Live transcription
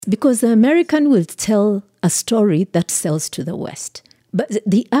because the American will tell a story that sells to the West. But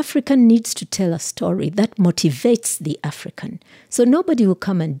the African needs to tell a story that motivates the African. So nobody will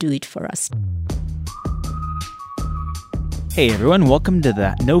come and do it for us. Hey everyone, welcome to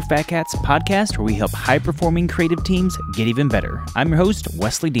the No Fat Cats podcast, where we help high-performing creative teams get even better. I'm your host,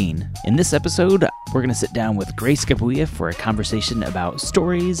 Wesley Dean. In this episode, we're going to sit down with Grace Kabuye for a conversation about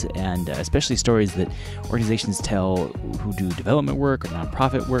stories, and especially stories that organizations tell who do development work or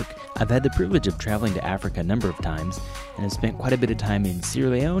nonprofit work. I've had the privilege of traveling to Africa a number of times, and I've spent quite a bit of time in Sierra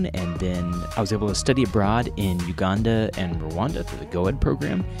Leone, and then I was able to study abroad in Uganda and Rwanda through the GOED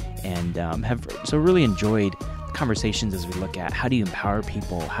program, and have really enjoyed conversations as we look at how do you empower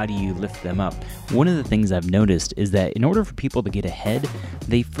people, how do you lift them up. One of the things I've noticed is that in order for people to get ahead,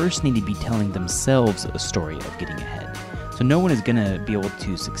 they first need to be telling themselves a story of getting ahead. So no one is going to be able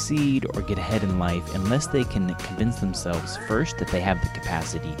to succeed or get ahead in life unless they can convince themselves first that they have the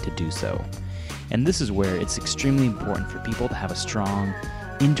capacity to do so. And this is where it's extremely important for people to have a strong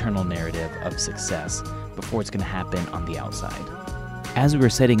internal narrative of success before it's going to happen on the outside. As we were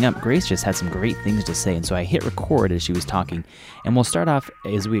setting up, Grace just had some great things to say, and so I hit record as she was talking, and we'll start off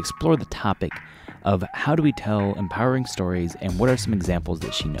as we explore the topic of how do we tell empowering stories and what are some examples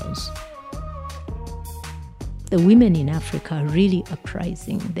that she knows. The women in Africa are really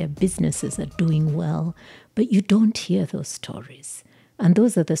uprising. Their businesses are doing well, but you don't hear those stories. And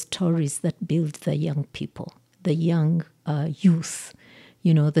those are the stories that build the young people, the young youth,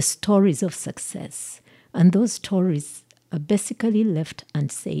 the stories of success. And those stories are basically left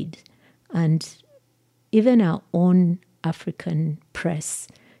unsaid. And even our own African press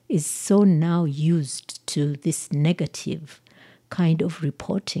is so now used to this negative kind of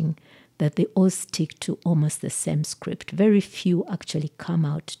reporting that they all stick to almost the same script. Very few actually come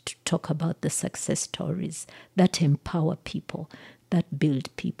out to talk about the success stories that empower people, that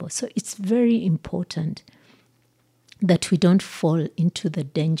build people. So it's very important that we don't fall into the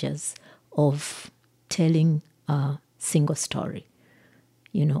dangers of telling single story,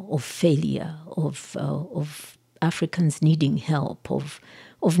 of failure, of Africans needing help,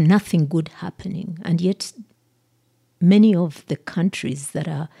 of nothing good happening. And yet many of the countries that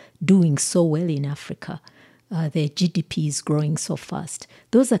are doing so well in Africa, their GDP is growing so fast.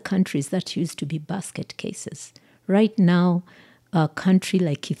 Those are countries that used to be basket cases. Right now, a country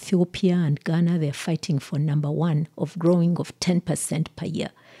like Ethiopia and Ghana, they're fighting for number one of growing of 10% per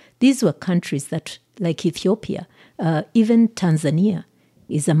year. These were countries that, like Ethiopia, even Tanzania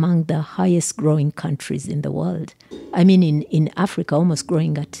is among the highest growing countries in the world. I mean, in Africa, almost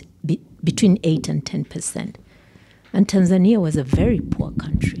growing at between 8 and 10%. And Tanzania was a very poor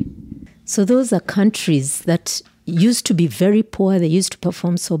country. So those are countries that used to be very poor. They used to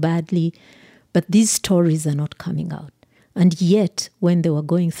perform so badly. But these stories are not coming out. And yet, when they were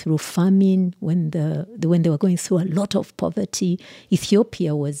going through famine, when they were going through a lot of poverty,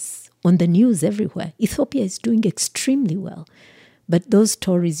 Ethiopia was on the news everywhere. Ethiopia is doing extremely well. But those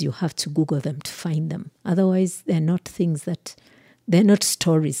stories, you have to Google them to find them. Otherwise, they're not stories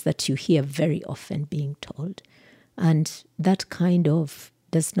that you hear very often being told. And that kind of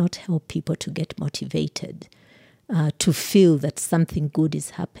does not help people to get motivated, to feel that something good is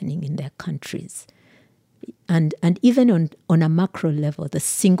happening in their countries. And even on a macro level, the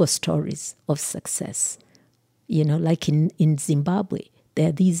single stories of success, like in Zimbabwe, there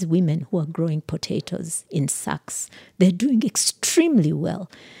are these women who are growing potatoes in sacks. They're doing extremely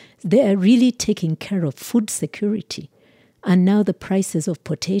well. They are really taking care of food security. And now the prices of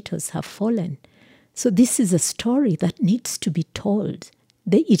potatoes have fallen. So this is a story that needs to be told.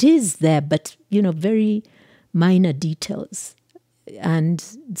 It is there, but, very minor details. And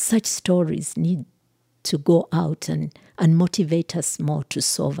such stories need to go out and motivate us more to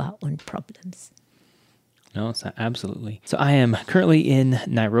solve our own problems. No, absolutely. So I am currently in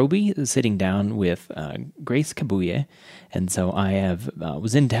Nairobi, sitting down with Grace Kabuye, and so I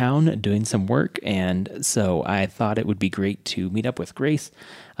was in town doing some work, and so I thought it would be great to meet up with Grace,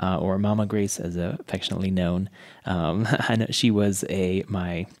 or Mama Grace, as affectionately known. I know she was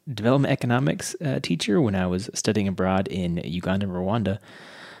my development economics teacher when I was studying abroad in Uganda and Rwanda,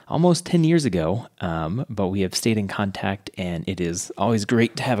 almost 10 years ago, but we have stayed in contact, and it is always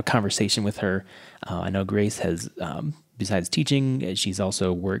great to have a conversation with her. I know Grace has, besides teaching, she's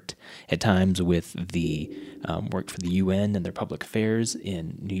also worked at times with worked for the UN and their public affairs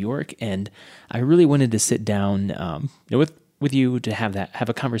in New York, and I really wanted to sit down with you to have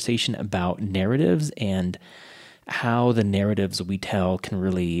a conversation about narratives and how the narratives we tell can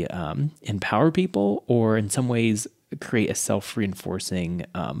really empower people, or in some ways create a self-reinforcing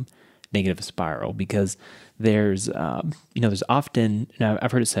negative spiral, because there's there's often, and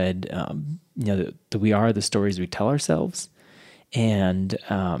I've heard it said, that we are the stories we tell ourselves, and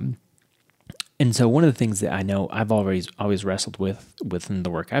so one of the things that I know I've always wrestled with within the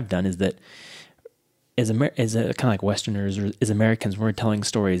work I've done is that as kind of like Westerners or as Americans, when we're telling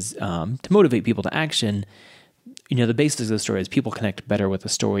stories to motivate people to action, the basis of the story is people connect better with a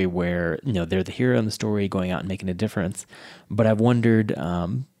story where, they're the hero in the story going out and making a difference. But I've wondered,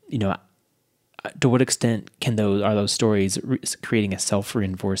 to what extent are those stories creating a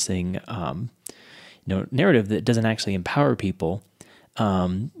self-reinforcing, narrative that doesn't actually empower people?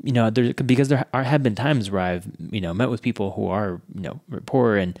 Because there have been times where I've, met with people who are,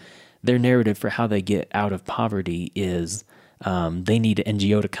 poor, and their narrative for how they get out of poverty is, they need an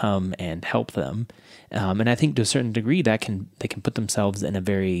NGO to come and help them. And I think to a certain degree they can put themselves in a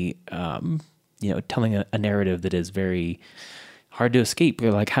very, telling a narrative that is very hard to escape.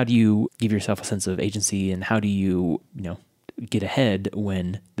 Like, how do you give yourself a sense of agency, and how do you, get ahead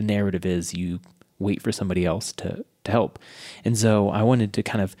when the narrative is you wait for somebody else to help? And so I wanted to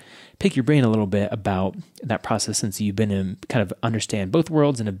kind of pick your brain a little bit about that process, since you've been in kind of understand both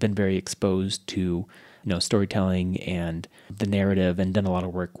worlds and have been very exposed to, storytelling and the narrative, and done a lot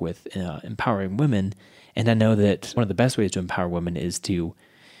of work with empowering women. And I know that one of the best ways to empower women is to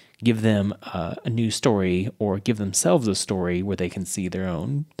give them a new story, or give themselves a story where they can see their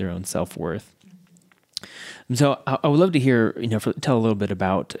own self-worth. And so I would love to hear, tell a little bit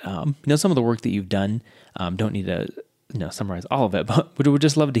about, some of the work that you've done. Don't need to, summarize all of it, but would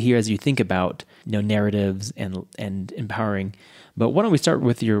just love to hear as you think about, narratives and empowering. But why don't we start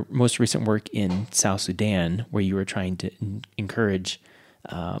with your most recent work in South Sudan, where you were trying to encourage,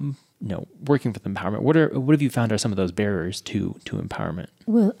 working with empowerment. What have you found are some of those barriers to empowerment?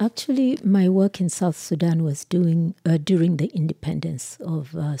 Well, actually, my work in South Sudan was during the independence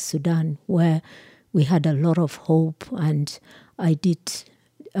of Sudan, where we had a lot of hope, and I did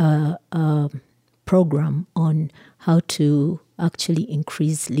a program on how to actually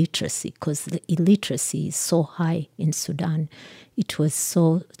increase literacy, because the illiteracy is so high in Sudan. It was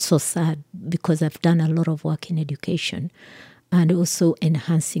so sad, because I've done a lot of work in education and also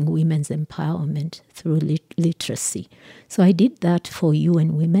enhancing women's empowerment through literacy. So I did that for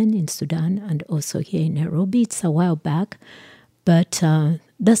UN Women in Sudan and also here in Nairobi. It's a while back, but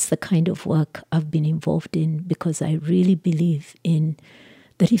that's the kind of work I've been involved in, because I really believe in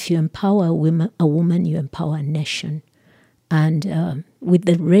that if you empower a woman, you empower a nation. And with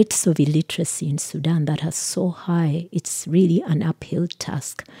the rates of illiteracy in Sudan that are so high, it's really an uphill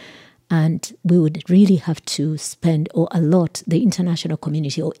task. And we would really have to spend, or a lot, the international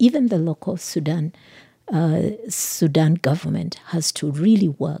community, or even the local Sudan government has to really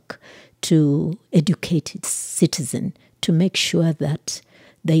work to educate its citizen, to make sure that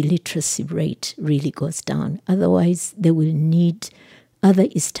the illiteracy rate really goes down. Otherwise, they will need other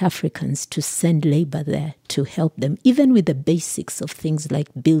East Africans to send labor there to help them, even with the basics of things like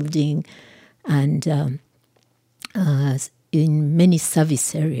building and in many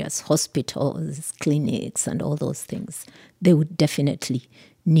service areas, hospitals, clinics, and all those things. They would definitely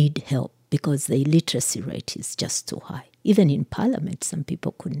need help, because the illiteracy rate is just too high. Even in parliament, some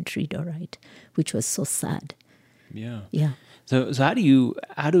people couldn't read or write, which was so sad. Yeah. Yeah. So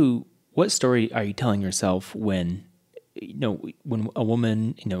what story are you telling yourself when a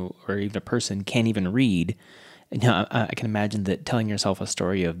woman, or even a person can't even read? I can imagine that telling yourself a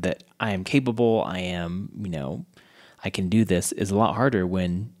story of that I am capable, I am, I can do this, is a lot harder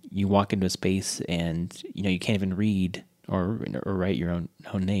when you walk into a space and, you can't even read or write your own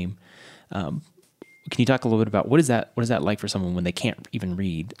name. Can you talk a little bit about what is that like for someone when they can't even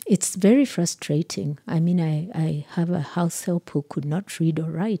read? It's very frustrating. I mean, I have a house help who could not read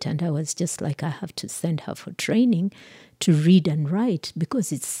or write, and I was just like, I have to send her for training to read and write,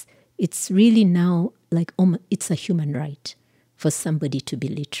 because it's really now like it's a human right for somebody to be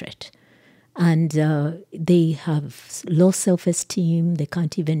literate. And they have low self-esteem. They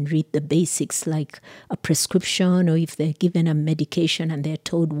can't even read the basics like a prescription, or if they're given a medication and they're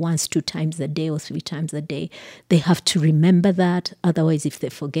told once, 2 times a day or 3 times a day, they have to remember that. Otherwise, if they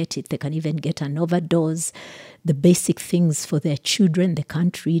forget it, they can even get an overdose. The basic things for their children, they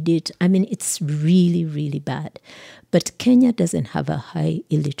can't read it. I mean, it's really, really bad. But Kenya doesn't have a high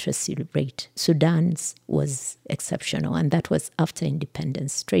illiteracy rate. Sudan's was exceptional, and that was after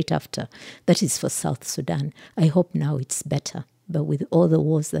independence, straight after. That is for South Sudan. I hope now it's better. But with all the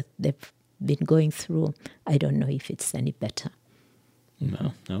wars that they've been going through, I don't know if it's any better.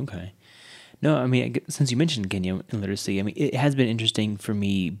 No, okay. No, I mean, since you mentioned Kenya and literacy, I mean, it has been interesting for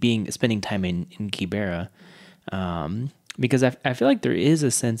me spending time in Kibera, because I feel like there is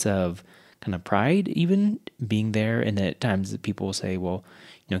a sense of kind of pride even being there, and at times people will say, well,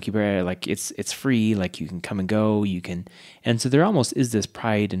 Kibera, like it's free, like you can come and go, you can, and so there almost is this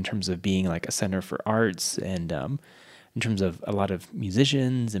pride in terms of being like a center for arts, and in terms of a lot of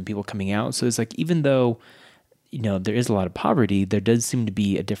musicians and people coming out. So it's like, even though there is a lot of poverty, there does seem to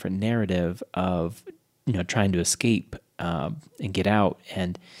be a different narrative of trying to escape and get out.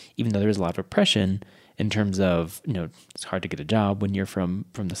 And even though there is a lot of oppression in terms of it's hard to get a job when you're from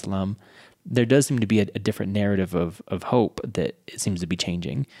the slum, there does seem to be a different narrative of hope that it seems to be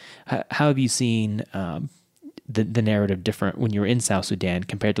changing. How have you seen the narrative different when you were in South Sudan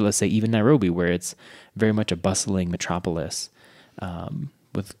compared to, let's say, even Nairobi, where it's very much a bustling metropolis?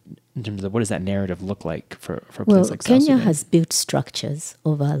 In terms of what does that narrative look like for a place like South Sudan? Kenya has built structures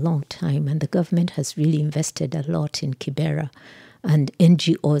over a long time, and the government has really invested a lot in Kibera. And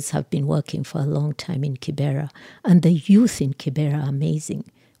NGOs have been working for a long time in Kibera. And the youth in Kibera are amazing.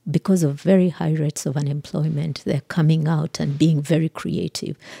 Because of very high rates of unemployment, they're coming out and being very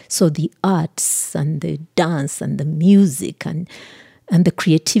creative. So the arts and the dance and the music and the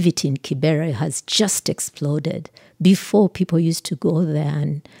creativity in Kibera has just exploded. Before, people used to go there,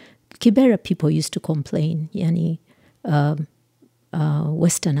 and Kibera people used to complain,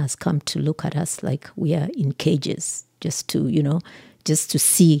 Westerners come to look at us like we are in cages, just to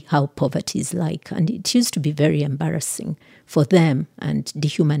see how poverty is like. And it used to be very embarrassing for them and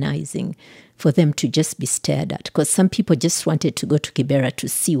dehumanizing for them to just be stared at, because some people just wanted to go to Kibera to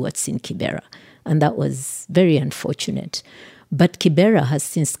see what's in Kibera. And that was very unfortunate. But Kibera has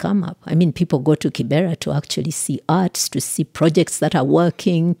since come up. I mean, people go to Kibera to actually see arts, to see projects that are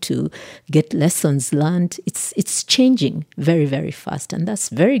working, to get lessons learned. It's changing very, very fast. And that's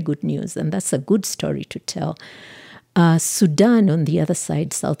very good news. And that's a good story to tell. Sudan, on the other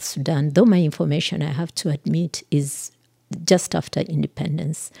side, South Sudan, though my information, I have to admit, is just after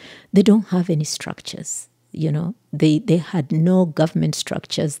independence, they don't have any structures. They had no government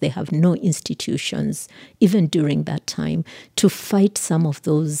structures. They have no institutions, even during that time, to fight some of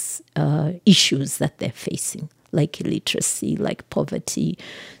those issues that they're facing, like illiteracy, like poverty.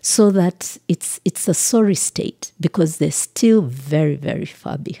 So that it's a sorry state, because they're still very, very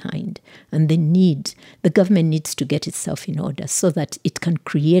far behind. And the government needs to get itself in order so that it can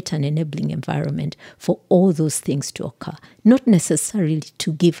create an enabling environment for all those things to occur. Not necessarily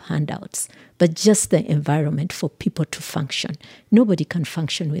to give handouts, but just the environment for people to function. Nobody can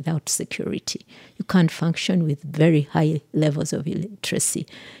function without security. You can't function with very high levels of illiteracy.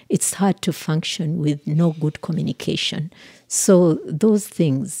 It's hard to function with no good communication. So those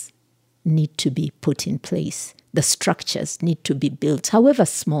things need to be put in place. The structures need to be built, however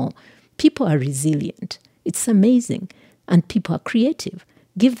small. People are resilient. It's amazing. And people are creative.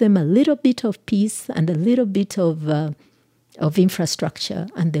 Give them a little bit of peace and a little bit of infrastructure,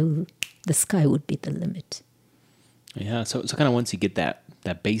 and the sky would be the limit. Yeah, so kind of once you get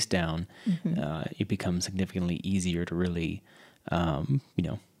that base down, it becomes significantly easier to really,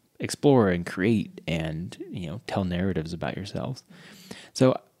 explore and create and tell narratives about yourselves.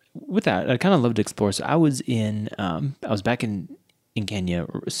 So with that, I kind of love to explore. So I was back in Kenya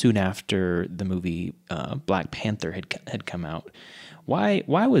soon after the movie Black Panther had come out. Why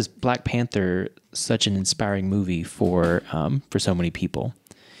was Black Panther such an inspiring movie for so many people?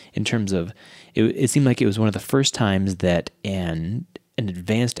 In terms of, it seemed like it was one of the first times that an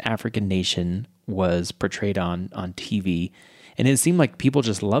advanced African nation was portrayed on TV, and it seemed like people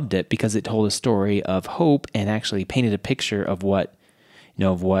just loved it because it told a story of hope and actually painted a picture of what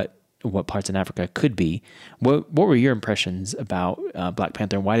parts in Africa could be. What were your impressions about Black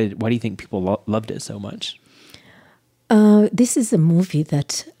Panther, and why do you think people loved it so much? This is a movie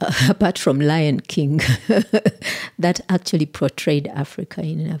that, apart from Lion King, that actually portrayed Africa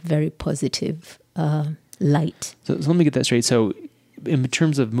in a very positive light. So let me get that straight. So in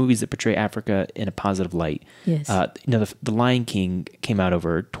terms of movies that portray Africa in a positive light, yes. The Lion King came out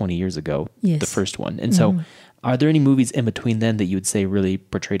over 20 years ago, yes. the first one. And so are there any movies in between then that you would say really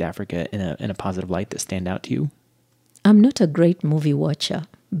portrayed Africa in a positive light that stand out to you? I'm not a great movie watcher,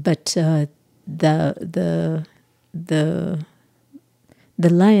 but The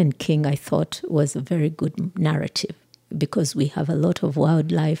Lion King, I thought, was a very good narrative because we have a lot of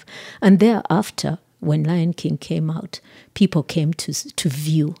wildlife. And thereafter, when Lion King came out, people came to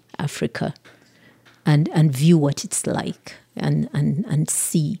view Africa and view what it's like and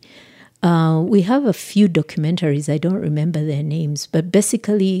see. We have a few documentaries, I don't remember their names, but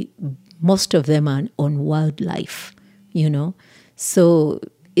basically most of them are on wildlife, So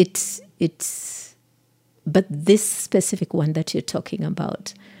but this specific one that you're talking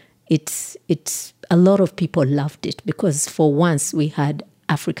about, it's a lot of people loved it because for once we had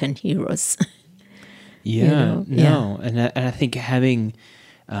African heroes. Yeah, and I think having,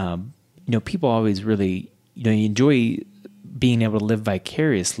 people always really, you enjoy being able to live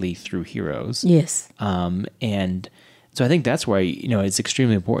vicariously through heroes. Yes. And so I think that's why, it's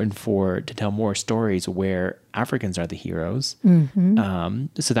extremely important to tell more stories where Africans are the heroes.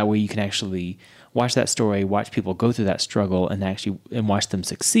 So that way you can actually watch that story, watch people go through that struggle and watch them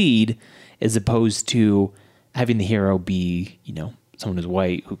succeed, as opposed to having the hero be, someone who's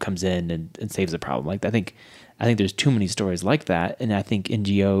white who comes in and saves the problem. Like, I think there's too many stories like that. And I think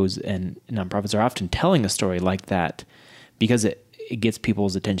NGOs and nonprofits are often telling a story like that because it gets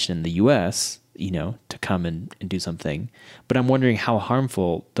people's attention in the US, to come and do something. But I'm wondering how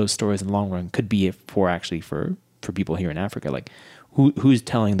harmful those stories in the long run could be for people here in Africa. Like, who's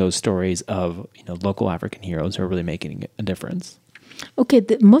telling those stories of, local African heroes who are really making a difference? Okay,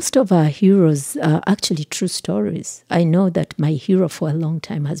 most of our heroes are actually true stories. I know that my hero for a long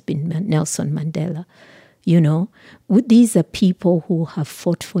time has been Nelson Mandela. These are people who have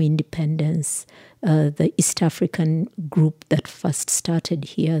fought for independence. The East African group that first started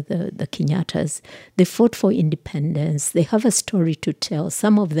here, the Kenyattas, they fought for independence. They have a story to tell.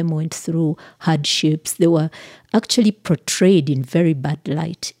 Some of them went through hardships. They were actually portrayed in very bad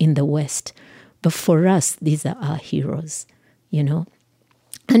light in the West. But for us, these are our heroes,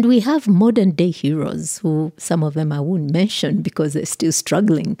 And we have modern day heroes who, some of them I won't mention because they're still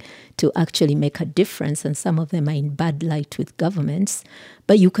struggling to actually make a difference. And some of them are in bad light with governments.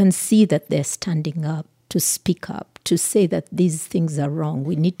 But you can see that they're standing up to speak up, to say that these things are wrong.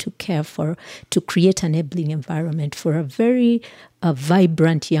 We need to to create an enabling environment for a very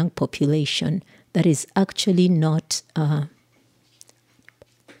vibrant young population that is actually not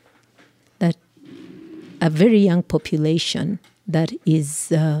a very young population that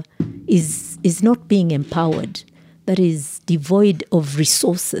is not being empowered, that is devoid of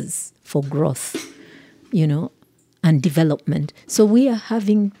resources for growth, and development. So we are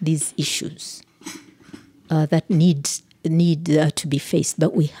having these issues that need to be faced,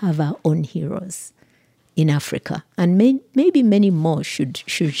 but we have our own heroes in Africa, and maybe many more should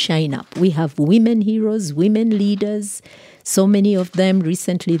shine up. We have women heroes, women leaders. So many of them.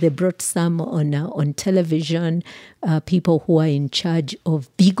 Recently, they brought some on television, people who are in charge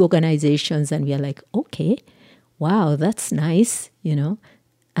of big organizations, and we are like, okay, wow, that's nice,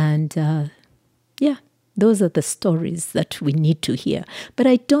 And those are the stories that we need to hear. But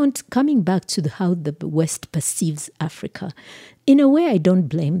coming back to how the West perceives Africa, in a way, I don't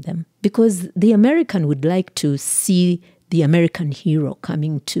blame them, because the American would like to see the American hero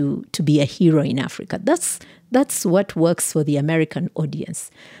coming to be a hero in Africa. That's what works for the American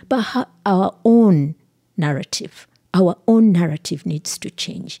audience. But our own narrative needs to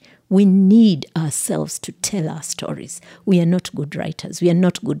change. We need ourselves to tell our stories. We are not good writers.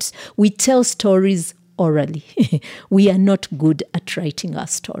 We tell stories orally. We are not good at writing our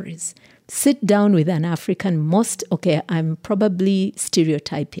stories. Sit down with an African, I'm probably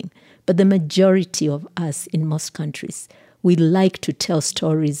stereotyping, but the majority of us in most countries, we like to tell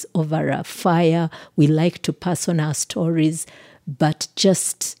stories over a fire. We like to pass on our stories, but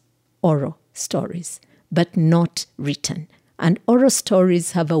just oral stories, but not written. And oral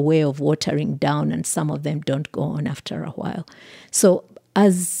stories have a way of watering down, and some of them don't go on after a while. So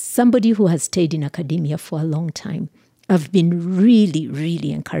as somebody who has stayed in academia for a long time, I've been really,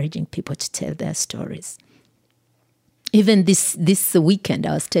 really encouraging people to tell their stories. Even this weekend,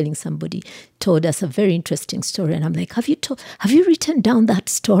 I was telling somebody, told us a very interesting story. And I'm like, have you written down that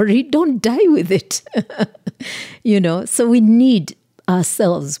story? Don't die with it. So we need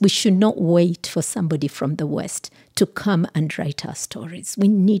ourselves. We should not wait for somebody from the West to come and write our stories. We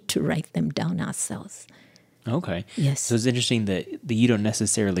need to write them down ourselves. Okay. Yes. So it's interesting that you don't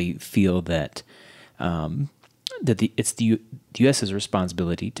necessarily feel that it's the U.S.'s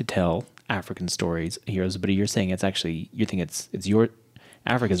responsibility to tell African stories, heroes, but you think it's your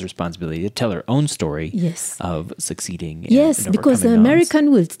Africa's responsibility to tell her own story of succeeding. Yes, because the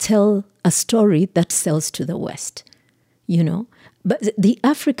American will tell a story that sells to the West, But the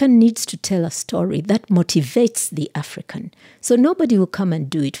African needs to tell a story that motivates the African. So nobody will come and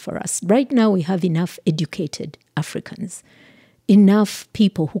do it for us. Right now we have enough educated Africans, enough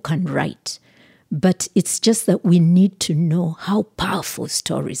people who can write. But it's just that we need to know how powerful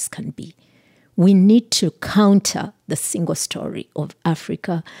stories can be. We need to counter the single story of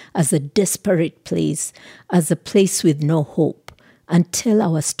Africa as a desperate place, as a place with no hope, and tell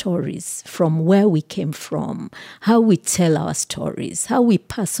our stories from where we came from, how we tell our stories, how we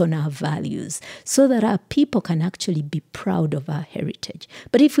pass on our values, so that our people can actually be proud of our heritage.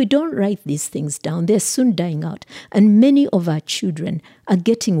 But if we don't write these things down, they're soon dying out. And many of our children are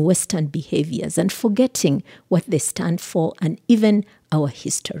getting Western behaviors and forgetting what they stand for and even our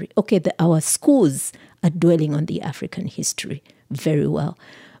history. Okay, our schools are dwelling on the African history very well,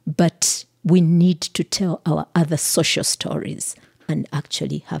 but we need to tell our other social stories and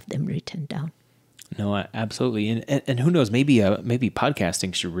actually have them written down. No, absolutely. And who knows, maybe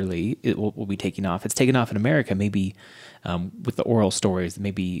podcasting should really, it will be taking off. It's taken off in America, maybe with the oral stories,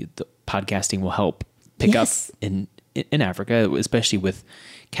 maybe the podcasting will help pick up in Africa, especially with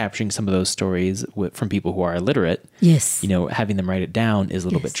capturing some of those stories from people who are illiterate. Yes. Having them write it down is a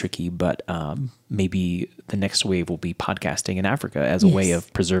little bit tricky, but maybe the next wave will be podcasting in Africa as a way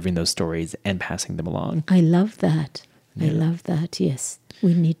of preserving those stories and passing them along. I love that. I love that. Yes.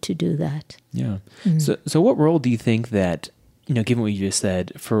 We need to do that. Yeah. So what role do you think that, given what you just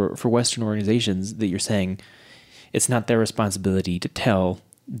said, for Western organizations that you're saying it's not their responsibility to tell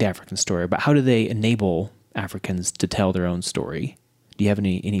the African story, but how do they enable Africans to tell their own story? Do you have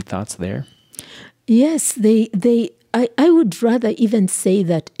any thoughts there? Yes, I would rather even say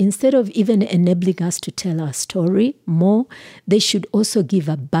that instead of even enabling us to tell our story more, they should also give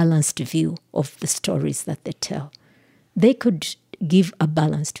a balanced view of the stories that they tell. They could give a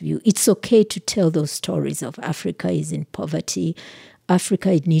balanced view. It's okay to tell those stories of Africa is in poverty,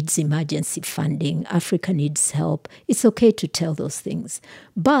 Africa needs emergency funding, Africa needs help. It's okay to tell those things.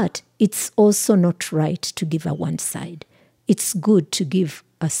 But it's also not right to give a one side. It's good to give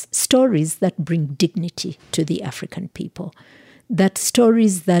us stories that bring dignity to the African people, that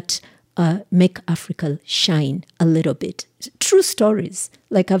stories that make Africa shine a little bit. True stories,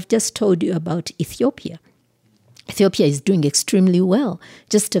 like I've just told you about Ethiopia. Ethiopia is doing extremely well.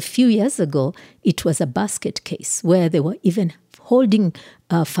 Just a few years ago, it was a basket case where they were even holding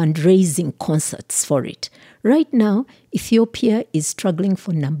fundraising concerts for it. Right now, Ethiopia is struggling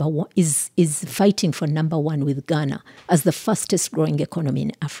for number one, is fighting for number one with Ghana as the fastest growing economy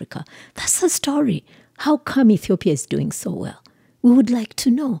in Africa. That's a story. How come Ethiopia is doing so well? We would like to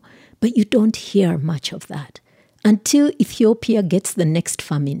know, but you don't hear much of that. Until Ethiopia gets the next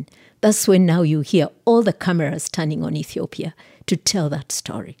famine, that's when now you hear all the cameras turning on Ethiopia to tell that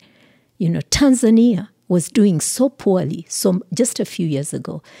story. Tanzania was doing so poorly. So just a few years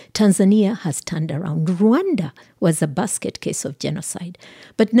ago, Tanzania has turned around. Rwanda was a basket case of genocide.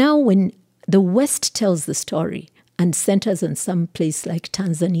 But now when the West tells the story and centers on some place like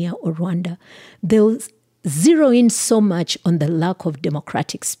Tanzania or Rwanda, they'll zero in so much on the lack of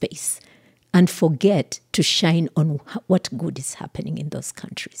democratic space and forget to shine on what good is happening in those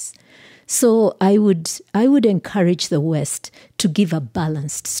countries. So I would encourage the West to give a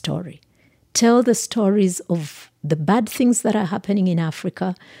balanced story. Tell the stories of the bad things that are happening in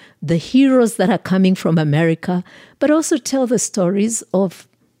Africa, the heroes that are coming from America, but also tell the stories of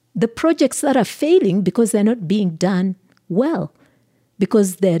the projects that are failing because they're not being done well,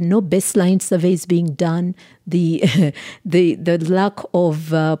 because there are no baseline surveys being done, the lack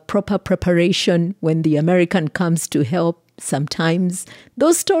of proper preparation when the American comes to help sometimes.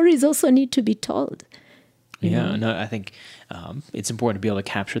 Those stories also need to be told. No, I think it's important to be able to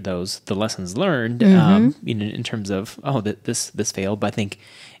capture the lessons learned, in terms of, this failed. But I think,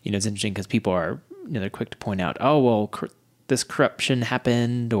 it's interesting because people are, they're quick to point out, this corruption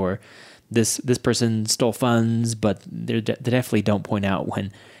happened, or this person stole funds, but they definitely don't point out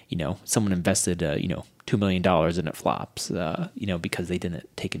when, someone invested, $2 million and it flops, because they didn't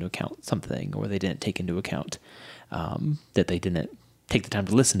take into account something, or they didn't take into account that they didn't take the time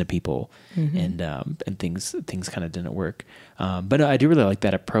to listen to people, and things kind of didn't work. But I do really like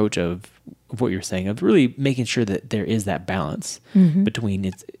that approach of what you're saying, of really making sure that there is that balance between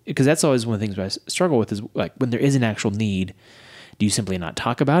it, because that's always one of the things I struggle with, is like when there is an actual need, do you simply not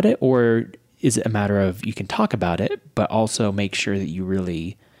talk about it, or is it a matter of you can talk about it, but also make sure that you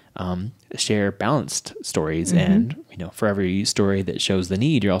really share balanced stories, and for every story that shows the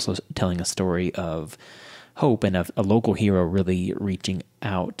need, you're also telling a story of hope and of a local hero really reaching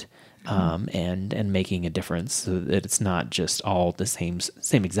out and making a difference, so that it's not just all the same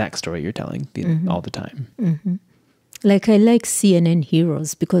exact story you're telling all the time. Like I like CNN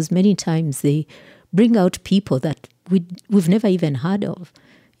heroes because many times they bring out people that we've never even heard of.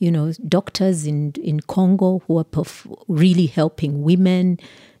 Doctors in Congo who are really helping women.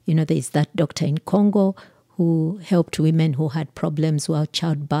 There's that doctor in Congo who helped women who had problems while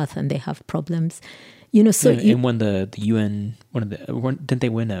childbirth and they have problems. And when the UN, didn't they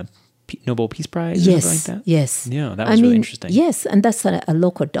win a Nobel Peace Prize or something like that? Yes. Yeah, that was really interesting. Yes, and that's a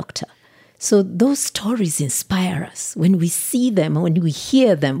local doctor. So those stories inspire us. When we see them, when we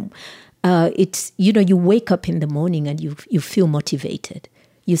hear them, it's, you wake up in the morning and you feel motivated.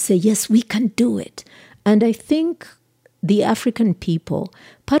 You say, yes, we can do it. And I think the African people,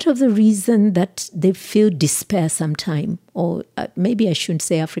 part of the reason that they feel despair sometime, or maybe I shouldn't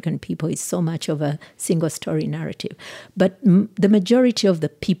say African people, it's so much of a single story narrative, but the majority of the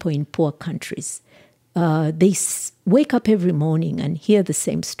people in poor countries, they wake up every morning and hear the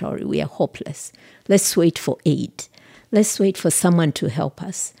same story. We are hopeless. Let's wait for aid. Let's wait for someone to help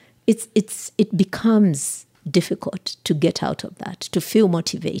us. It becomes difficult to get out of that, to feel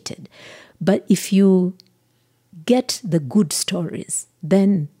motivated. But if you get the good stories,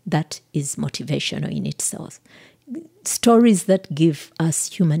 then that is motivational in itself. Stories that give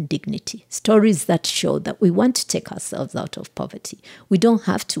us human dignity, stories that show that we want to take ourselves out of poverty. We don't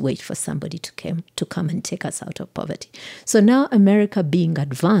have to wait for somebody to come and take us out of poverty. So now America being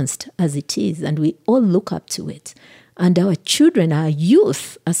advanced as it is, and we all look up to it, and our children, our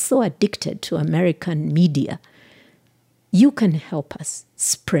youth are so addicted to American media, you can help us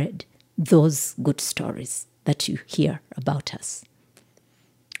spread those good stories that you hear about us.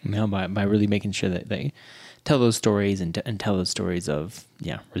 Now, by really making sure that they tell those stories and tell those stories of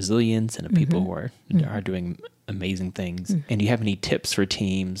resilience and of people who are doing amazing things. And do you have any tips for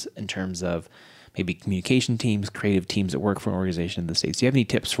teams in terms of maybe communication teams, creative teams that work for an organization in the States? Do you have any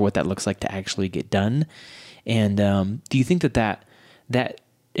tips for what that looks like to actually get done? And do you think that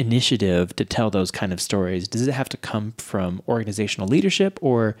initiative to tell those kind of stories, does it have to come from organizational leadership,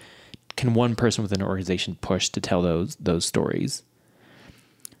 or can one person within an organization push to tell those stories?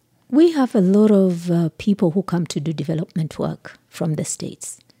 We have a lot of people who come to do development work from the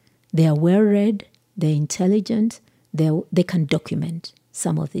States. They are well-read, they're intelligent, they can document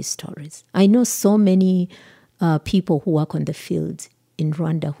some of these stories. I know so many people who work on the field in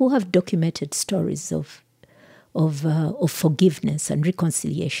Rwanda who have documented stories of forgiveness and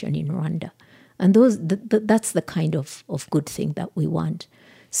reconciliation in Rwanda. And that's the kind of good thing that we want.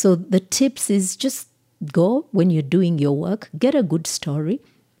 So the tips is just go when you're doing your work, get a good story,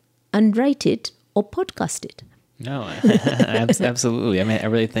 and write it or podcast it. No, absolutely. I mean, I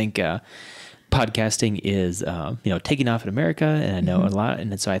really think podcasting is taking off in America, and I know a lot,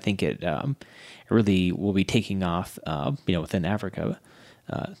 and so I think it really will be taking off within Africa.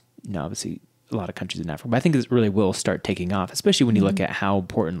 Obviously a lot of countries in Africa, but I think it really will start taking off, especially when you look at how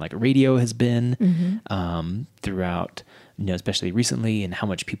important like radio has been throughout, especially recently, and how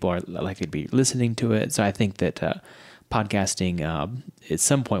much people are likely to be listening to it. So I think that podcasting at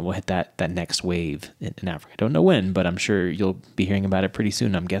some point will hit that next wave in Africa. I don't know when, but I'm sure you'll be hearing about it pretty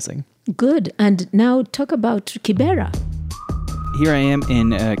soon, I'm guessing. Good. And now talk about Kibera. Here I am in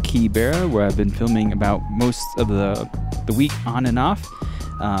Kibera, where I've been filming about most of the week on and off.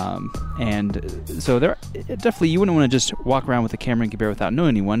 And so there definitely, you wouldn't want to just walk around with a camera in Kibera without knowing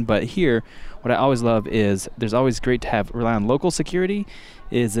anyone. But here, what I always love is there's always great to rely on local security,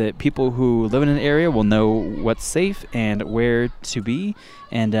 is that people who live in an area will know what's safe and where to be.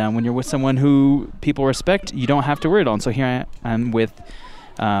 And when you're with someone who people respect, you don't have to worry at all. And so here I'm with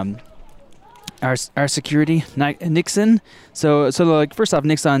our security, Nixon. So like first off,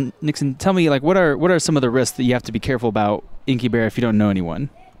 Nixon, tell me like what are some of the risks that you have to be careful about in Kibera if you don't know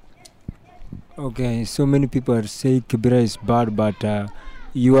anyone? Okay, so many people say Kibera is bad, but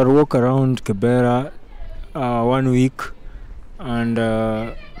you are walk around Kibera 1 week, and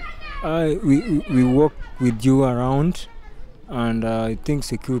we walk with you around, and I think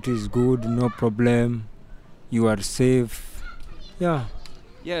security is good, no problem. You are safe, yeah.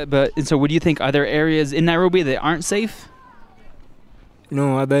 Yeah, and so what do you think? Are there areas in Nairobi that aren't safe?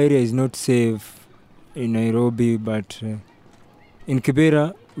 No, other area is not safe in Nairobi, but in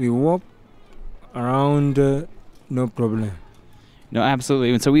Kibera we walk around, no problem. No,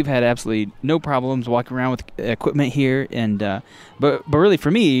 absolutely. And so we've had absolutely no problems walking around with equipment here. And but really,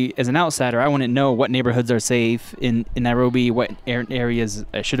 for me as an outsider, I want to know what neighborhoods are safe in Nairobi, what areas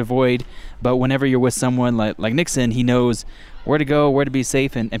I should avoid. But whenever you're with someone like Nixon, he knows where to go, where to be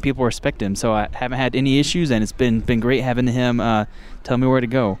safe, and people respect him. So I haven't had any issues, and it's been great having him tell me where to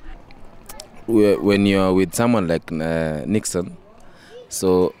go. When you're with someone like Nixon,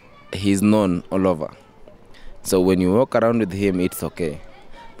 so he's known all over. So when you walk around with him, it's okay.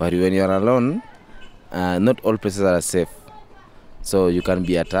 But when you're alone, not all places are safe. So you can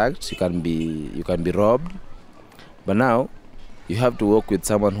be attacked, you can be robbed. But now you have to walk with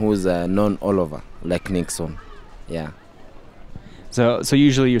someone who's known all over, like Nixon. Yeah. So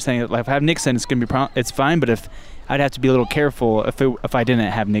usually you're saying that, like, if I have Nixon, it's gonna be it's fine. But if I'd have to be a little careful if I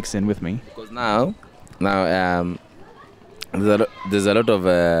didn't have Nixon with me. Because now there's a lot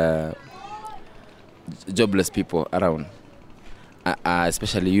of jobless people around,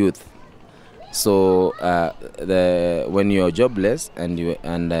 especially youth. So when you're jobless and you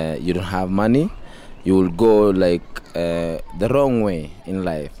don't have money, you will go like the wrong way in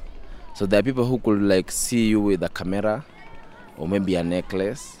life. So there are people who could like see you with a camera or maybe a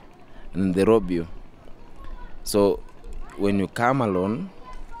necklace, and they rob you. So when you come alone,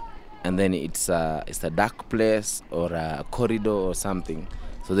 and then it's a dark place or a corridor or something,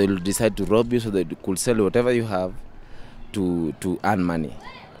 so they will decide to rob you so they could sell whatever you have to earn money.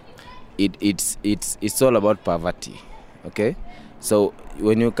 It's all about poverty, okay? So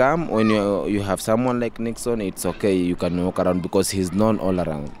when you come, when you have someone like Nixon, it's okay, you can walk around because he's known all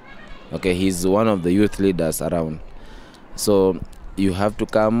around. Okay, he's one of the youth leaders around. So you have to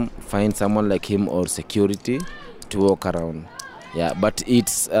come find someone like him or security to walk around. Yeah, but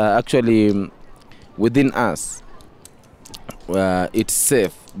it's actually within us. It's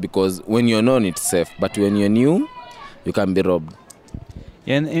safe because when you're known, it's safe. But when you're new, you can be robbed.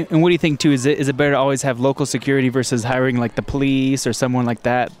 Yeah, and what do you think too? Is it better to always have local security versus hiring like the police or someone like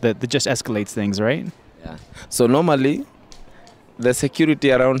that just escalates things, right? Yeah. So normally, the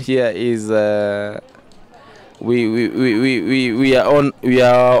security around here is we are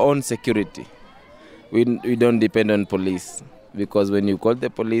our own security. We don't depend on police because when you call the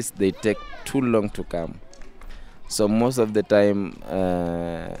police, they take too long to come. So most of the time,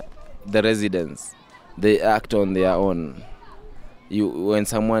 the residents, they act on their own. When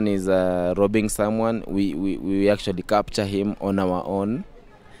someone is robbing someone, we actually capture him on our own.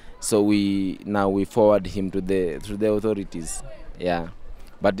 So we forward him to the authorities. Yeah,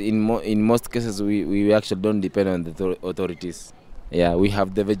 but in most cases we actually don't depend on the authorities. Yeah, we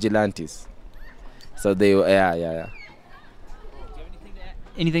have the vigilantes. So they yeah.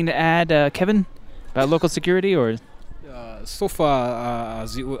 Anything to add, Kevin, about local security or? So far,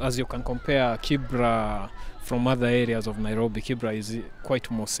 as you can compare Kibra from other areas of Nairobi, Kibra is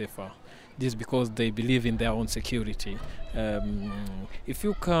quite more safer. This is because they believe in their own security. If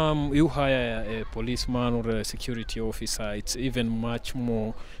you hire a policeman or a security officer, it's even much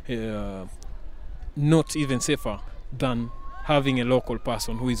more, not even safer than having a local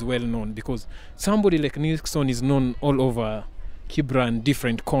person who is well known, because somebody like Nixon is known all over Kibra and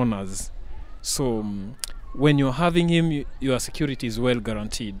different corners. So when you're having him, your security is well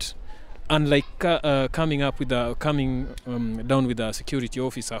guaranteed. Unlike coming down with a security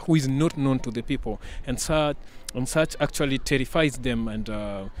officer who is not known to the people, and such actually terrifies them, and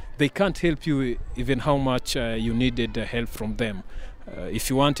they can't help you even how much you needed help from them. If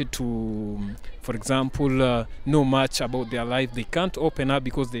you wanted to, for example, know much about their life, they can't open up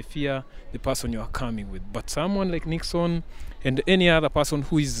because they fear the person you are coming with. But someone like Nixon and any other person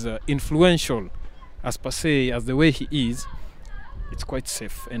who is influential, as per se, as the way he is, it's quite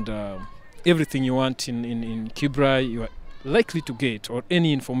safe. And everything you want in Kibra, you are likely to get, or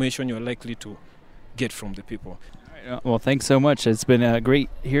any information you are likely to get from the people. Well, thanks so much. It's been great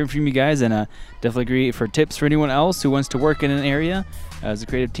hearing from you guys, and definitely great for tips for anyone else who wants to work in an area. As a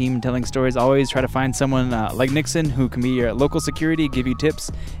creative team telling stories, always try to find someone like Nixon who can be your local security, give you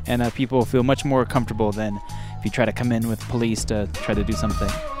tips, and people feel much more comfortable than if you try to come in with police to try to do something.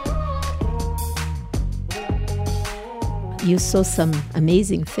 You saw some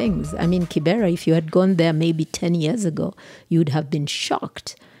amazing things. I mean, Kibera, if you had gone there maybe 10 years ago, you would have been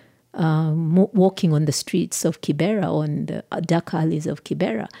shocked. Walking on the streets of Kibera, on the dark alleys of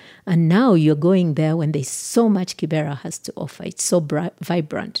Kibera. And now you're going there when there's so much Kibera has to offer. It's so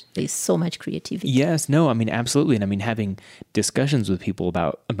vibrant. There's so much creativity. Yes, no, I mean, absolutely. And I mean, having discussions with people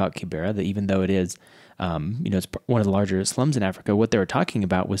about Kibera, that even though it is, it's one of the larger slums in Africa, what they were talking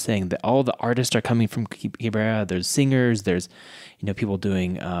about was saying that all the artists are coming from Kibera. There's singers, there's, people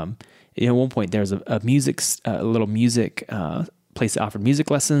doing, at one point there was a little music place that offered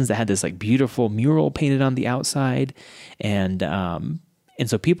music lessons that had this like beautiful mural painted on the outside, and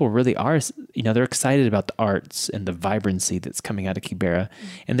so people really are, they're excited about the arts and the vibrancy that's coming out of Kibera,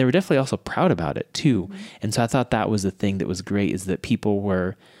 and they were definitely also proud about it too. And so I thought that was the thing that was great, is that people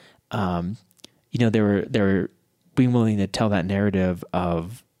were, they were being willing to tell that narrative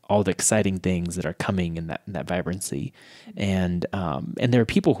of all the exciting things that are coming in that vibrancy, and there are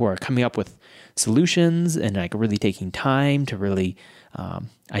people who are coming up with solutions and like really taking time to really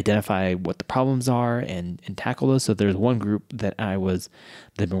identify what the problems are and tackle those. So there's one group that I've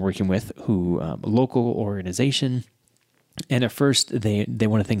been working with, who a local organization, And at first, they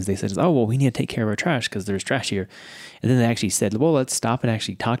one of the things they said is, oh, well, we need to take care of our trash because there's trash here. And then they actually said, well, let's stop and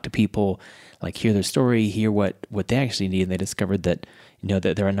actually talk to people, like hear their story, hear what they actually need. And they discovered that,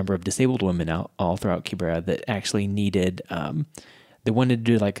 that there are a number of disabled women all throughout Kibera that actually needed, they wanted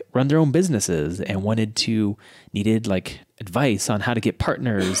to like run their own businesses and needed like advice on how to get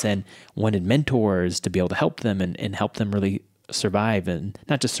partners and wanted mentors to be able to help them and help them really survive, and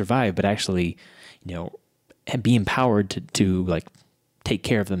not just survive, but actually, be empowered to like take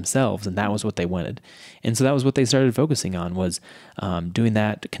care of themselves. And that was what they wanted. And so that was what they started focusing on, was doing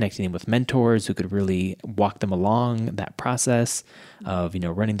that, connecting them with mentors who could really walk them along that process of,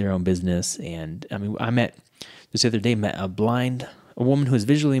 running their own business. And I mean, I met this other day, a woman who was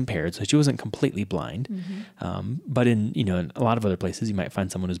visually impaired. So she wasn't completely blind. Mm-hmm. But in a lot of other places, you might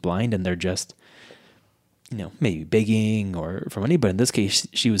find someone who's blind and they're just, maybe begging or for money. But in this case,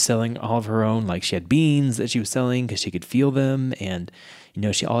 she was selling all of her own, like she had beans that she was selling because she could feel them. And,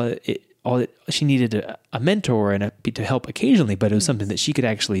 she needed a mentor and to help occasionally, but it was something that she could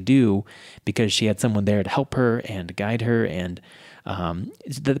actually do because she had someone there to help her and guide her. And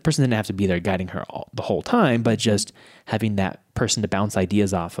the person didn't have to be there guiding her the whole time, but just having that person to bounce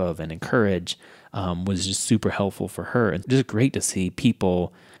ideas off of and encourage was just super helpful for her. And just great to see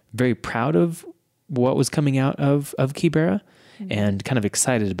people very proud of what was coming out of Kibera, mm-hmm. and kind of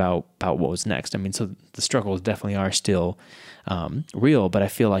excited about what was next. I mean, so the struggles definitely are still real, but I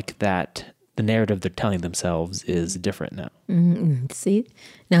feel like that the narrative they're telling themselves is different now. Mm-hmm. See,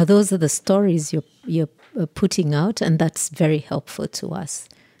 now those are the stories you're putting out, and that's very helpful to us.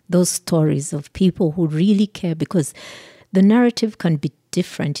 Those stories of people who really care, because the narrative can be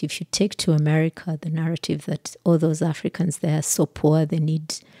different. If you take to America, the narrative that all those Africans, they are so poor, they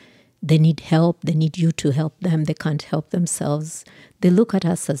need help, they need you to help them, they can't help themselves. They look at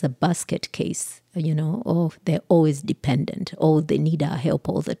us as a basket case, or they're always dependent, or they need our help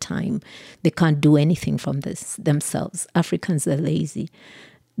all the time. They can't do anything from this themselves. Africans are lazy.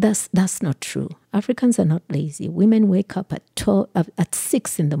 That's not true. Africans are not lazy. Women wake up at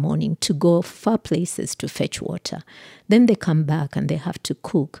 6 in the morning to go far places to fetch water. Then they come back and they have to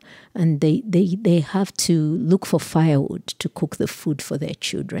cook, and they have to look for firewood to cook the food for their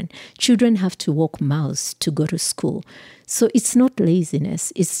children. Children have to walk miles to go to school. So it's not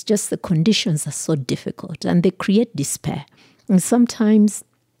laziness. It's just the conditions are so difficult and they create despair. And sometimes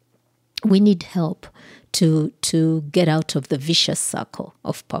we need help to get out of the vicious circle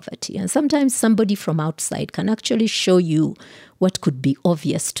of poverty. And sometimes somebody from outside can actually show you what could be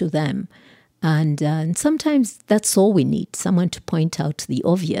obvious to them. And sometimes that's all we need, someone to point out the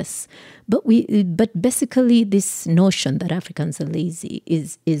obvious. But basically this notion that Africans are lazy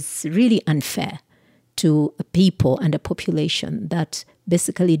is really unfair to a people and a population that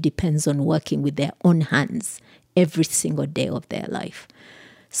basically depends on working with their own hands every single day of their life.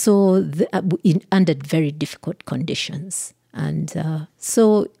 So under very difficult conditions. And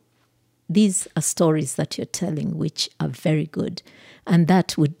so these are stories that you're telling which are very good. And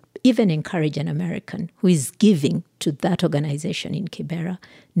that would even encourage an American who is giving to that organization in Kibera,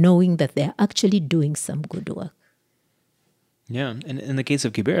 knowing that they're actually doing some good work. Yeah, and in the case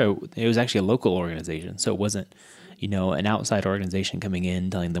of Kibera, it was actually a local organization. So it wasn't, an outside organization coming in,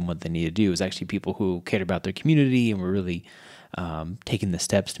 telling them what they need to do. It was actually people who cared about their community and were really taking the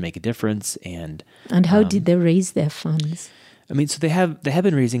steps to make a difference. And how did they raise their funds? I mean, so they have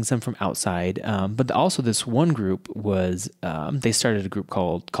been raising some from outside, but also this one group was they started a group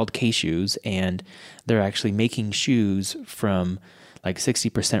called K Shoes, and they're actually making shoes from like 60%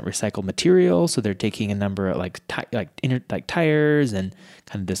 recycled material. So they're taking a number of like tires and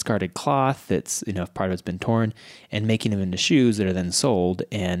kind of discarded cloth that's, if part of it's been torn, and making them into shoes that are then sold.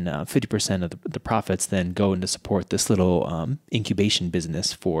 And 50% of the profits then go into support this little incubation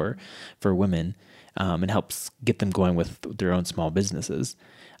business for women, and helps get them going with their own small businesses.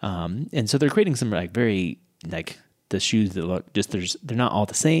 And so they're creating some very the shoes that look they're not all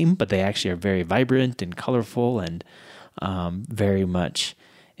the same, but they actually are very vibrant and colorful and very much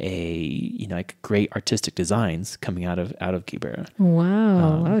great artistic designs coming out of Kibera.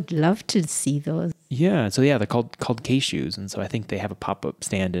 Wow, I would love to see those. Yeah, so they're called K Shoes, and so I think they have a pop-up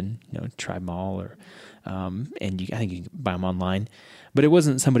stand in Tribe Mall, or and I think you can buy them online. But it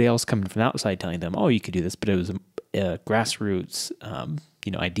wasn't somebody else coming from the outside telling them, "Oh, you could do this," but it was a grassroots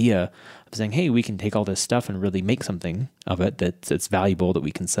idea of saying, "Hey, we can take all this stuff and really make something of it that's valuable that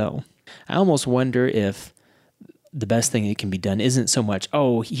we can sell." I almost wonder if the best thing that can be done isn't so much,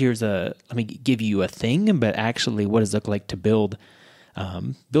 let me give you a thing, but actually what does it look like to build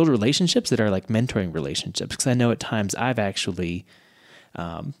relationships that are like mentoring relationships? Because I know at times I've actually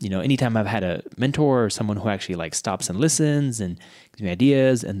Anytime I've had a mentor or someone who actually like stops and listens and gives me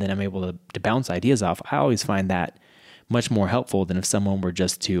ideas, and then I'm able to bounce ideas off, I always find that much more helpful than if someone were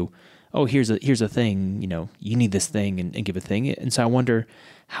just to, oh, here's a thing, you need this thing and give a thing. And so I wonder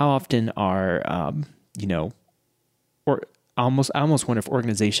how often are, or I almost wonder if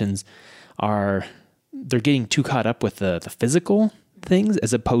organizations they're getting too caught up with the physical things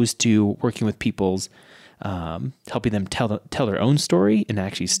as opposed to working with people's, helping them tell their own story and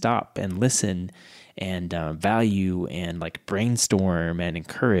actually stop and listen and value and like brainstorm and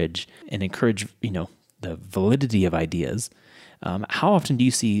encourage, the validity of ideas. How often do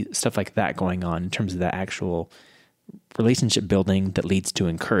you see stuff like that going on in terms of the actual relationship building that leads to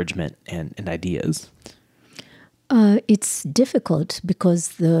encouragement and ideas? It's difficult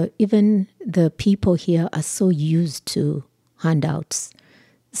because even the people here are so used to handouts,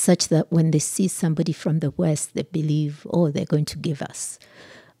 such that when they see somebody from the West, they believe, oh, they're going to give us.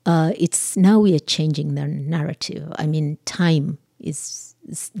 It's now we are changing the narrative. I mean, time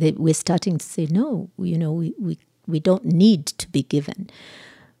we're starting to say, no, we don't need to be given.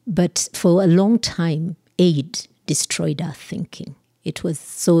 But for a long time, aid destroyed our thinking. It was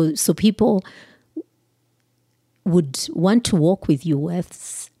so people would want to walk with you,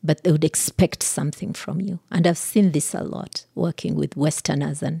 but they would expect something from you. And I've seen this a lot working with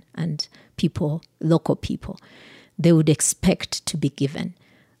Westerners and people, local people. They would expect to be given.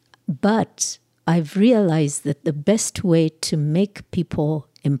 But I've realized that the best way to make people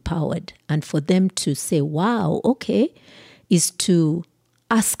empowered and for them to say, wow, okay, is to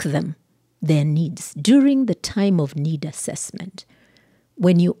ask them their needs during the time of need assessment.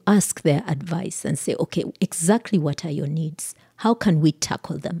 When you ask their advice and say, okay, exactly what are your needs? How can we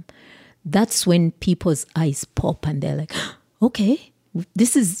tackle them? That's when people's eyes pop and they're like, okay,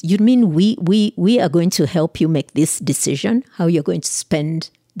 you mean we are going to help you make this decision, how you're going to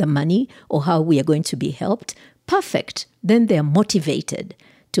spend the money or how we are going to be helped? Perfect. Then they're motivated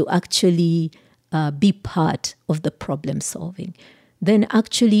to actually be part of the problem solving. Then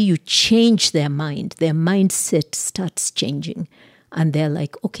actually you change their mind. Their mindset starts changing. And they're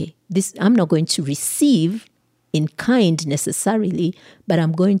like, okay, I'm not going to receive in kind necessarily, but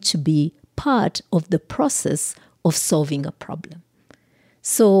I'm going to be part of the process of solving a problem.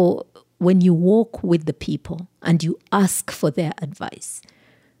 So when you walk with the people and you ask for their advice,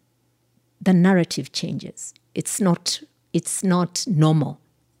 the narrative changes. It's not normal.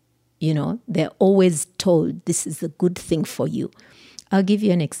 They're always told this is a good thing for you. I'll give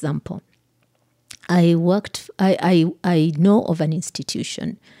you an example. I know of an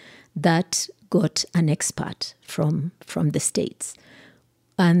institution that got an expert from the States.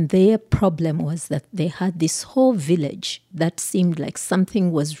 And their problem was that they had this whole village that seemed like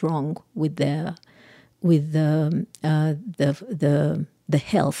something was wrong with the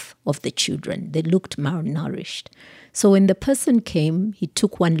health of the children. They looked malnourished. So when the person came, he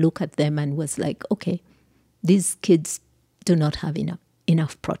took one look at them and was like, okay, these kids do not have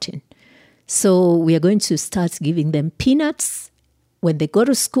enough protein. So we are going to start giving them peanuts. When they go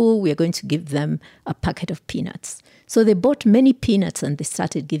to school, we are going to give them a packet of peanuts. So they bought many peanuts and they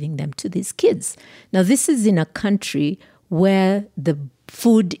started giving them to these kids. Now, this is in a country where the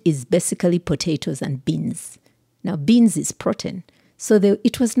food is basically potatoes and beans. Now, beans is protein. So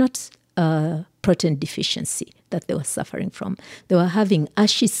it was not a protein deficiency that they were suffering from. They were having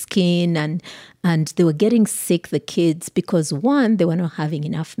ashy skin and they were getting sick, the kids, because one, they were not having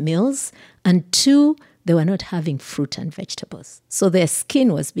enough meals, and two, they were not having fruit and vegetables. So their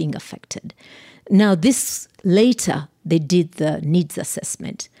skin was being affected. Now this later, they did the needs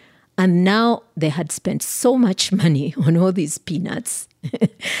assessment. And now they had spent so much money on all these peanuts.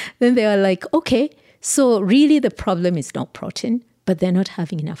 Then they were like, okay, so really the problem is not protein, but they're not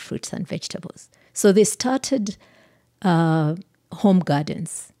having enough fruits and vegetables. So they started home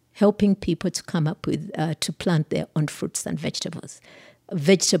gardens, helping people to come up with, to plant their own fruits and vegetables,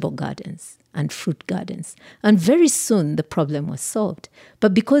 vegetable gardens and fruit gardens. And very soon the problem was solved.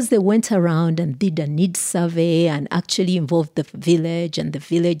 But because they went around and did a needs survey and actually involved the village, and the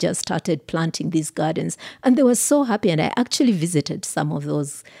villagers started planting these gardens, and they were so happy. And I actually visited some of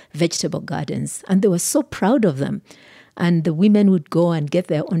those vegetable gardens, and they were so proud of them. And the women would go and get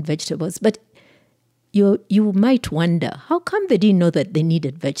their own vegetables. But you might wonder, how come they didn't know that they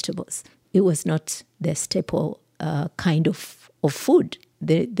needed vegetables? It was not their staple kind of food.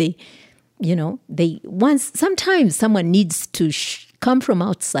 Sometimes someone needs to come from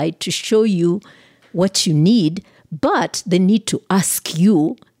outside to show you what you need, but they need to ask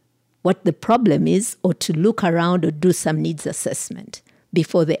you what the problem is, or to look around or do some needs assessment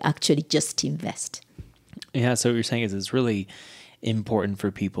before they actually just invest. Yeah, so what you're saying is it's really important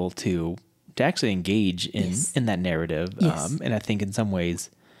for people to actually engage in that narrative. Yes. And I think in some ways,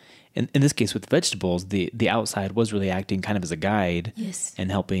 in this case with vegetables, the outside was really acting kind of as a guide Yes.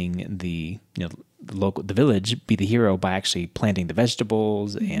 and helping the the village be the hero by actually planting the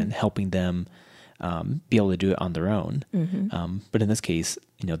vegetables and helping them be able to do it on their own. But in this case,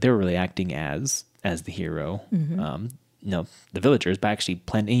 they were really acting as the hero. The villagers, but actually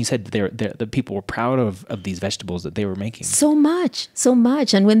planting. And you said the people were proud of these vegetables that they were making. So much.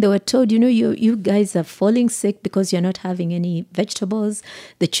 And when they were told, you guys are falling sick because you're not having any vegetables,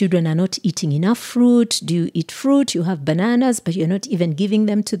 the children are not eating enough fruit. Do you eat fruit? You have bananas, but you're not even giving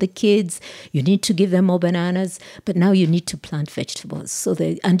them to the kids. You need to give them more bananas, but now you need to plant vegetables.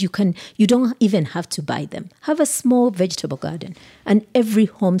 You don't even have to buy them. Have a small vegetable garden. And every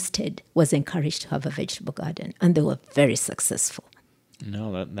homestead was encouraged to have a vegetable garden, and they were very successful.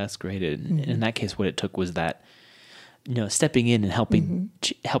 No, that's great. In that case, what it took was that, stepping in and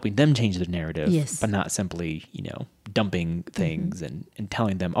helping them change their narrative, Yes. but not simply, dumping things and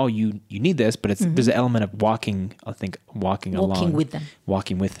telling them, oh, you need this, but there's an element of walking along with them.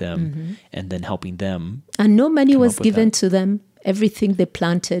 walking with them, and then helping them. And no money was up with given that. to them. Everything they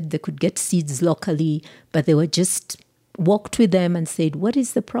planted, they could get seeds locally, but they were just walked with them and said, what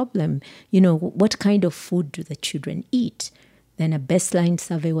is the problem? What kind of food do the children eat? Then a baseline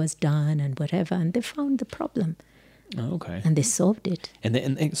survey was done and whatever, and they found the problem. Oh, okay. And they solved it.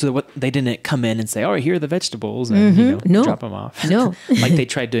 And so what they didn't come in and say, all right, here are the vegetables, and No. drop them off. No. Like they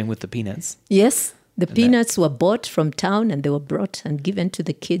tried doing with the peanuts. Yes, the peanuts were bought from town and they were brought and given to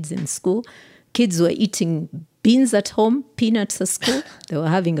the kids in school. Kids were eating beans at home, peanuts at school. They were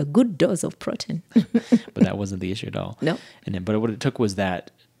having a good dose of protein. But that wasn't the issue at all. No. But what it took was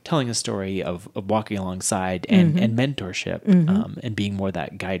that telling a story of walking alongside and mentorship, and being more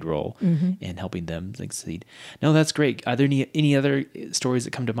that guide role and helping them succeed. No, that's great. Are there any other stories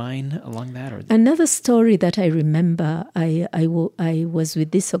that come to mind along that? Or Another story that I remember, I was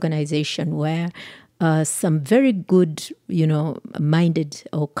with this organization where some very good, minded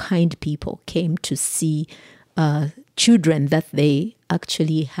or kind people came to see children that they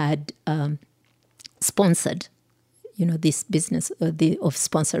actually had sponsored, this business of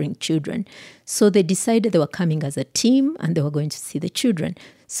sponsoring children. So they decided they were coming as a team and they were going to see the children.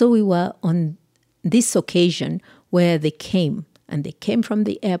 So we were on this occasion where they came. And they came from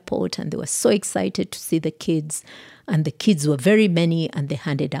the airport and they were so excited to see the kids. And the kids were very many and they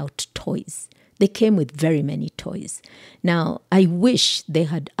handed out toys. They came with very many toys. Now, I wish they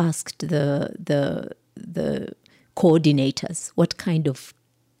had asked the coordinators what kind of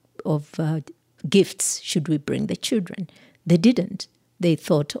gifts should we bring the children. They didn't. They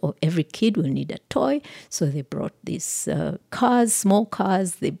thought, every kid will need a toy. So they brought these cars, small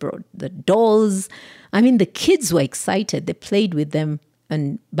cars. They brought the dolls. I mean, the kids were excited. They played with them.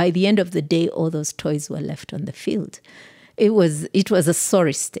 And by the end of the day, all those toys were left on the field. It was a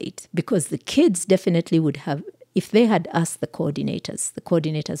sorry state because the kids definitely would have, if they had asked the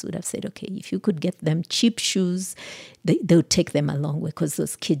coordinators would have said, okay, if you could get them cheap shoes, they would take them along because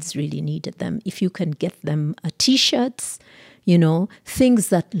those kids really needed them. If you can get them T-shirts, things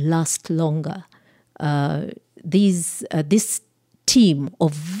that last longer. This team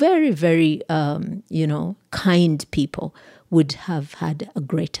of very, very, kind people would have had a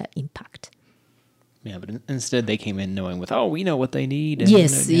greater impact. Yeah, but instead they came in knowing we know what they need.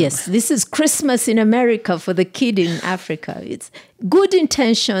 Yes. This is Christmas in America for the kid in Africa. It's good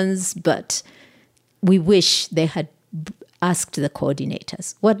intentions, but we wish they had asked the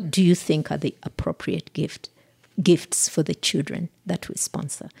coordinators, what do you think are the appropriate gifts for the children that we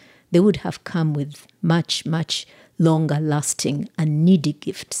sponsor? They would have come with much, much longer lasting and needy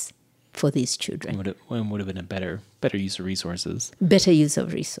gifts for these children. Would have been a better use of resources. Better use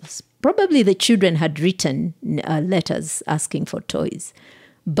of resource. Probably the children had written letters asking for toys,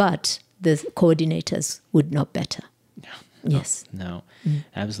 but the coordinators would know better. Yes. No,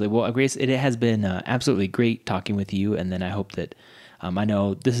 absolutely. Well, Grace, it has been absolutely great talking with you. And then I hope that I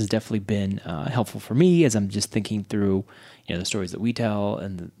know this has definitely been helpful for me as I'm just thinking through, the stories that we tell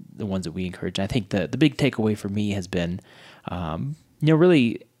and the ones that we encourage. And I think the big takeaway for me has been,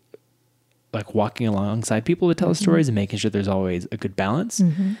 really like walking alongside people to tell stories and making sure there's always a good balance.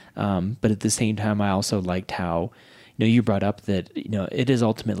 But at the same time, I also liked how, you brought up that, it is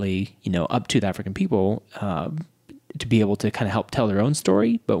ultimately, up to the African people to be able to kind of help tell their own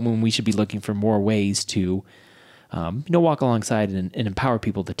story, but when we should be looking for more ways to, walk alongside and empower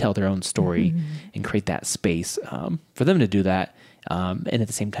people to tell their own story and create that space for them to do that, and at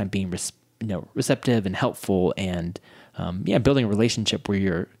the same time being receptive and helpful and building a relationship where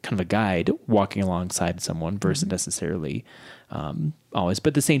you're kind of a guide walking alongside someone versus necessarily always.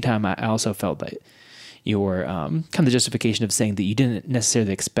 But at the same time, I also felt that your kind of the justification of saying that you didn't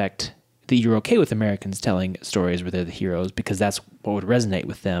necessarily expect that you're okay with Americans telling stories where they're the heroes because that's what would resonate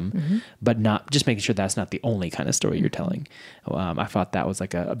with them, but not just making sure that's not the only kind of story you're telling. I thought that was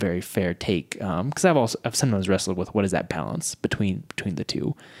like a very fair take because I've sometimes wrestled with what is that balance between the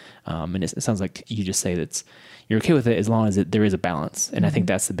two, and it sounds like you just say that you're okay with it as long as there is a balance, and I think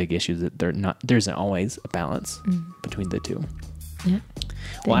that's the big issue, that there isn't always a balance between the two. Yeah.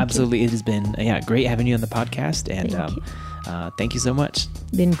 Well, absolutely. It has been great having you on the podcast, and thank you so much.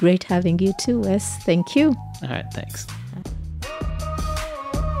 Been great having you too, Wes. Thank you. All right, thanks.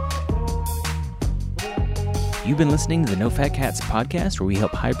 You've been listening to the No Fat Cats podcast, where we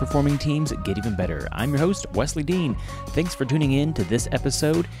help high-performing teams get even better. I'm your host, Wesley Dean. Thanks for tuning in to this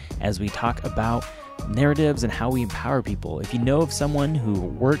episode as we talk about narratives and how we empower people. If you know of someone who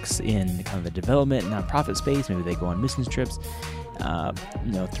works in kind of the development nonprofit space, maybe they go on mission trips,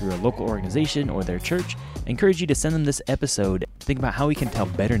 through a local organization or their church, I encourage you to send them this episode. Think about how we can tell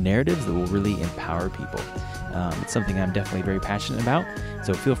better narratives that will really empower people. It's something I'm definitely very passionate about.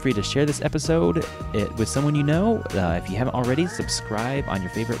 So feel free to share this episode with someone you know. If you haven't already, subscribe on your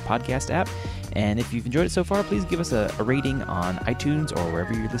favorite podcast app. And if you've enjoyed it so far, please give us a rating on iTunes or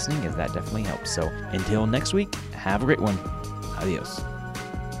wherever you're listening, as that definitely helps. So until next week, have a great one. Adios.